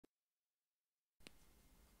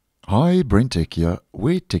Hi, BrenTech here,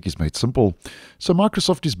 where tech is made simple. So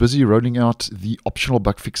Microsoft is busy rolling out the optional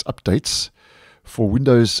bug fix updates for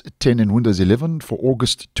Windows 10 and Windows 11 for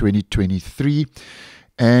August 2023.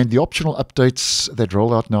 And the optional updates that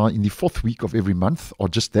roll out now in the 4th week of every month are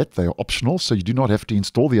just that, they are optional, so you do not have to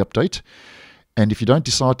install the update. And if you don't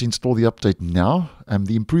decide to install the update now,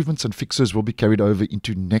 the improvements and fixes will be carried over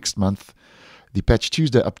into next month, the Patch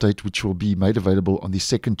Tuesday update, which will be made available on the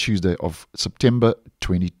 2nd Tuesday of September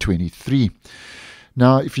 2023.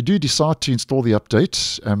 Now, if you do decide to install the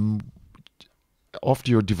update, after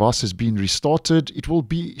your device has been restarted, it will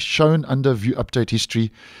be shown under View Update History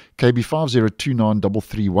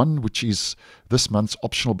KB5029331, which is this month's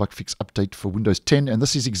optional bug fix update for Windows 10. And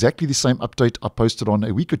this is exactly the same update I posted on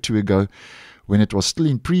a week or two ago when it was still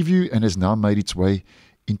in preview and has now made its way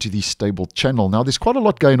into the stable channel. Now, there's quite a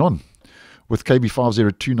lot going on with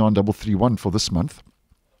KB5029331 for this month.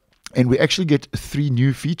 And we actually get 3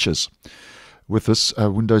 new features with this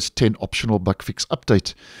Windows 10 optional bug fix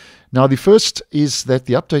update. Now, the first is that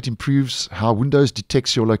the update improves how Windows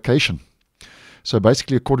detects your location. So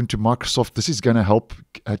basically, according to Microsoft, this is going to help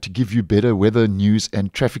to give you better weather, news,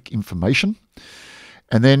 and traffic information.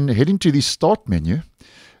 And then heading to the Start menu,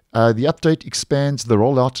 the update expands the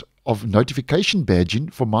rollout of notification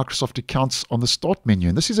badging for Microsoft accounts on the Start menu.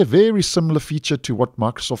 And this is a very similar feature to what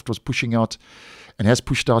Microsoft was pushing out and has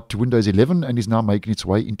pushed out to Windows 11 and is now making its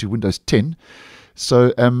way into Windows 10.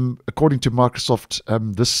 So according to Microsoft,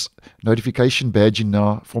 this notification badging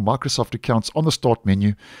now for Microsoft accounts on the Start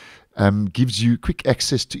menu gives you quick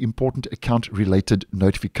access to important account-related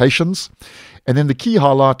notifications. And then the key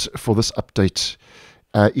highlight for this update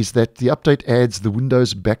is that the update adds the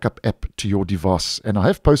Windows Backup app to your device. And I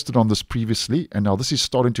have posted on this previously, and now this is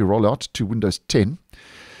starting to roll out to Windows 10,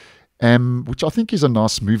 which I think is a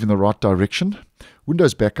nice move in the right direction.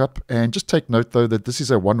 Windows Backup, and just take note though that this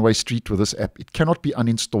is a one-way street with this app. It cannot be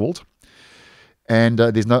uninstalled, and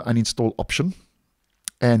there's no uninstall option.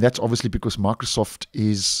 And that's obviously because Microsoft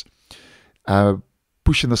is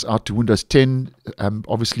pushing this out to Windows 10,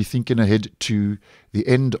 obviously thinking ahead to the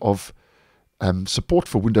end of support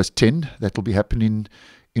for Windows 10. That will be happening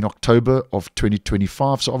in October of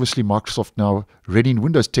 2025. So obviously Microsoft now readying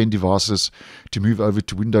Windows 10 devices to move over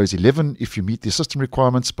to Windows 11 if you meet the system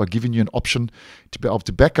requirements, by giving you an option to be able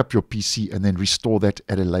to back up your PC and then restore that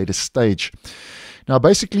at a later stage. Now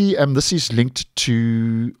basically this is linked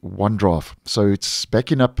to OneDrive. So it's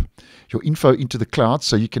backing up your info into the cloud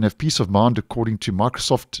so you can have peace of mind, according to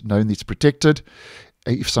Microsoft, knowing it's protected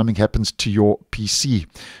if something happens to your PC.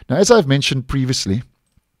 Now, as I've mentioned previously,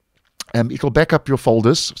 it will back up your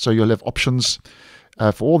folders, so you'll have options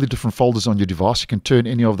for all the different folders on your device. You can turn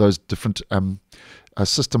any of those different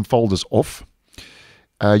system folders off.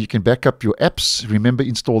 You can back up your apps, remember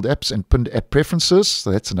installed apps, and pinned app preferences.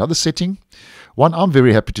 So that's another setting. One I'm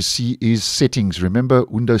very happy to see is settings. Remember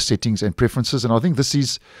Windows settings and preferences, and I think this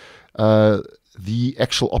is the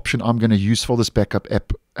actual option I'm going to use for this backup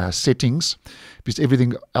app settings, because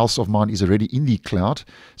everything else of mine is already in the cloud.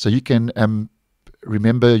 So you can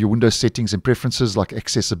remember your Windows settings and preferences like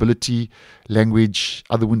accessibility, language,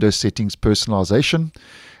 other Windows settings, personalization.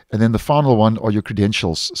 And then the final one are your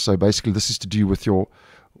credentials. So basically this is to do with your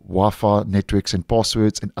Wi-Fi networks and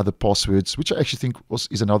passwords and other passwords, which I actually think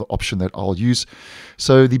is another option that I'll use.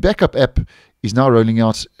 So the backup app is now rolling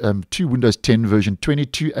out to Windows 10 version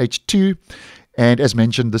 22H2. And as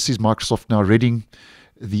mentioned, this is Microsoft now readying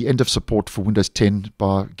the end of support for Windows 10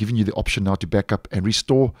 by giving you the option now to back up and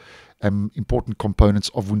restore important components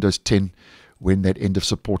of Windows 10 when that end of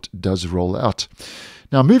support does roll out.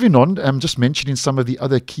 Now, moving on, just mentioning some of the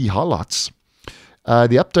other key highlights.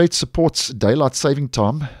 The update supports daylight saving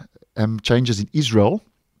time changes in Israel.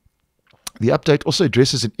 The update also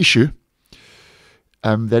addresses an issue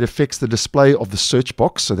that affects the display of the search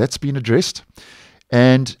box, so that's been addressed.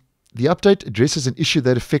 And the update addresses an issue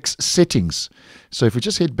that affects settings. So if we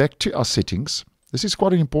just head back to our settings, this is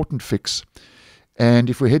quite an important fix. And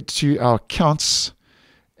if we head to our accounts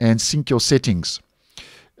and sync your settings,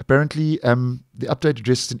 apparently the update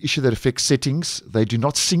addresses an issue that affects settings. They do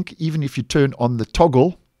not sync even if you turn on the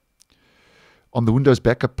toggle on the Windows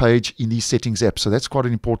backup page in the settings app. So that's quite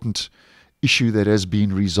an important issue that has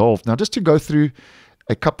been resolved. Now, just to go through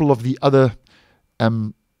a couple of the other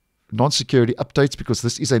non-security updates, because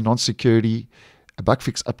this is a non-security bug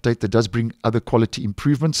fix update that does bring other quality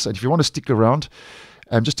improvements. And if you want to stick around,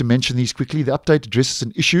 just to mention these quickly, the update addresses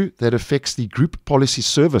an issue that affects the group policy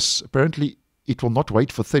service. Apparently, it will not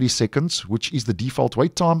wait for 30 seconds, which is the default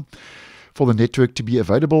wait time for the network to be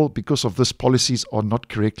available because of this policies are not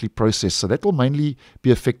correctly processed. So that will mainly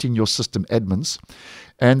be affecting your system admins.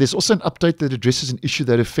 And there's also an update that addresses an issue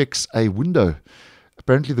that affects a window.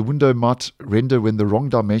 Apparently the window might render when the wrong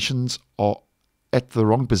dimensions are at the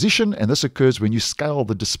wrong position, and this occurs when you scale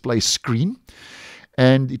the display screen.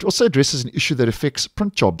 And it also addresses an issue that affects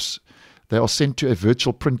print jobs. They are sent to a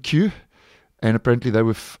virtual print queue, and apparently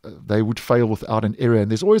they would fail without an error.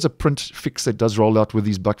 And there's always a print fix that does roll out with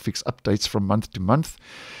these bug fix updates from month to month.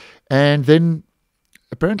 And then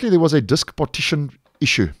apparently there was a disk partition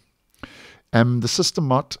issue. The system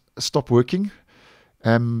might stop working.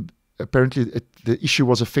 Apparently the issue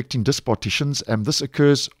was affecting disk partitions. This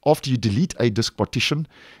occurs after you delete a disk partition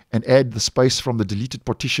and add the space from the deleted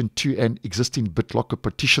partition to an existing BitLocker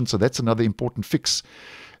partition. So that's another important fix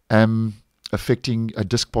affecting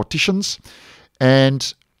disk partitions.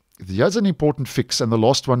 And here's an important fix, and the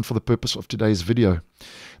last one for the purpose of today's video.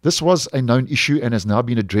 This was a known issue and has now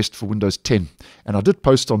been addressed for Windows 10. And I did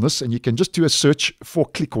post on this, and you can just do a search for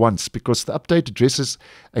Click Once, because the update addresses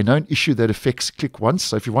a known issue that affects Click Once.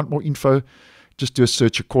 So if you want more info, just do a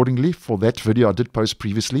search accordingly for that video I did post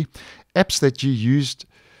previously. Apps that you used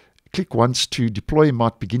Click Once to deploy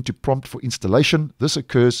might begin to prompt for installation. This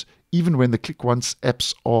occurs even when the Click Once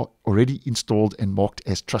apps are already installed and marked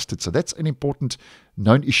as trusted. So that's an important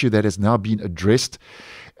known issue that has now been addressed.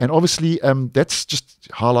 And obviously, that's just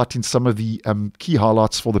highlighting some of the key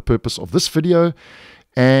highlights for the purpose of this video.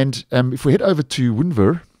 And if we head over to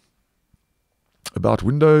WinVer, about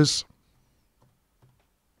Windows,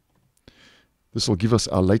 this will give us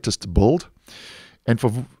our latest build. And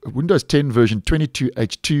for Windows 10 version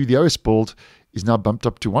 22H2, the OS build is now bumped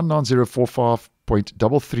up to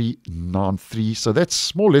 19045.3393. So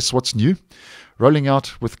that's more or less what's new. Rolling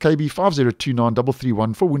out with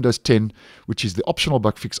KB5029331 for Windows 10, which is the optional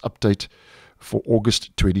bug fix update for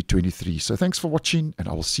August 2023. So thanks for watching, and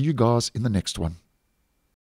I will see you guys in the next one.